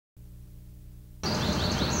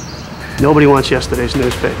Nobody wants yesterday's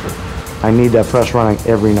newspaper. I need that press running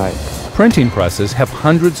every night. Printing presses have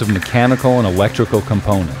hundreds of mechanical and electrical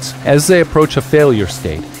components. As they approach a failure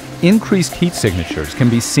state, increased heat signatures can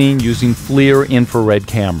be seen using FLIR infrared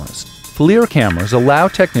cameras. FLIR cameras allow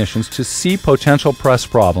technicians to see potential press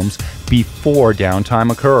problems before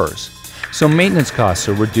downtime occurs, so maintenance costs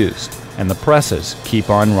are reduced and the presses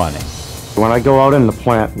keep on running. When I go out in the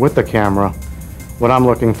plant with the camera, what I'm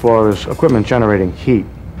looking for is equipment generating heat.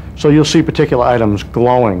 So you'll see particular items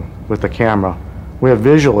glowing with the camera, where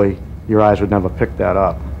visually your eyes would never pick that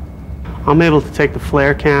up. I'm able to take the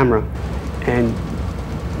FLIR camera and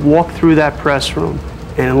walk through that press room,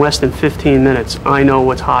 and in less than 15 minutes, I know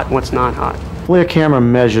what's hot and what's not hot. FLIR camera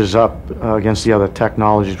measures up against the other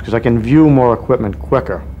technologies because I can view more equipment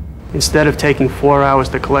quicker. Instead of taking 4 hours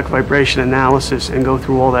to collect vibration analysis and go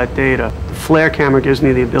through all that data, the FLIR camera gives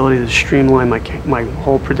me the ability to streamline my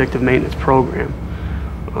whole predictive maintenance program,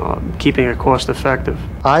 keeping it cost effective.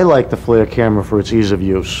 I like the FLIR camera for its ease of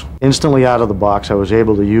use. Instantly out of the box, I was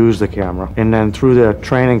able to use the camera, and then through their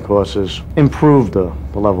training courses, improve the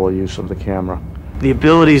level of use of the camera. The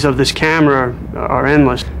abilities of this camera are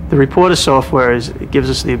endless. The reporter software gives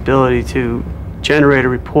us the ability to generate a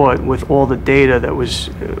report with all the data that was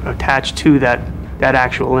attached to that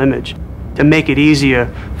actual image to make it easier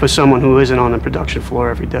for someone who isn't on the production floor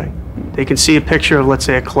every day. They can see a picture of, let's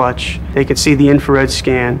say, a clutch. They can see the infrared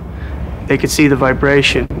scan. They can see the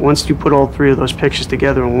vibration. Once you put all three of those pictures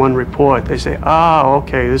together in one report, they say, oh,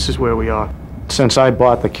 okay, this is where we are. Since I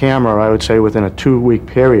bought the camera, I would say within a 2-week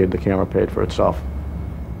period, the camera paid for itself.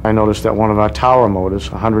 I noticed that one of our tower motors,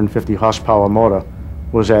 a 150 horsepower motor,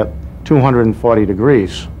 was at 240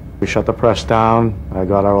 degrees. We shut the press down, I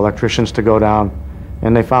got our electricians to go down,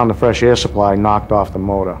 and they found the fresh air supply knocked off the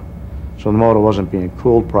motor. So the motor wasn't being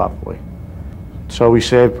cooled properly. So we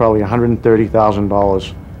saved probably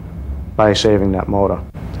 $130,000 by saving that motor.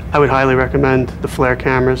 I would highly recommend the FLIR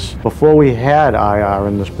cameras. Before we had IR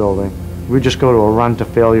in this building, we'd just go to a run to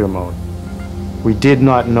failure mode. We did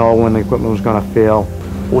not know when the equipment was going to fail.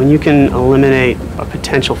 When you can eliminate a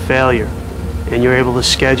potential failure and you're able to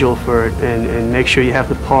schedule for it and make sure you have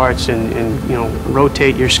the parts and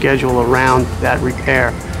rotate your schedule around that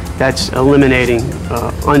repair, that's eliminating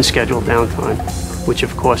unscheduled downtime, which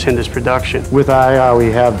of course hinders production. With IR,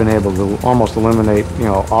 we have been able to almost eliminate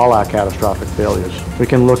all our catastrophic failures. We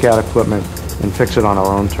can look at equipment and fix it on our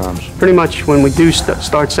own terms. Pretty much when we do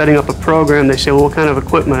start setting up a program, they say, well, what kind of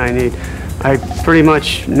equipment I need? I pretty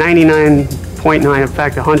much 99.9, in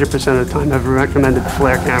fact 100% of the time, I've recommended the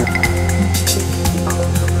FLIR camera.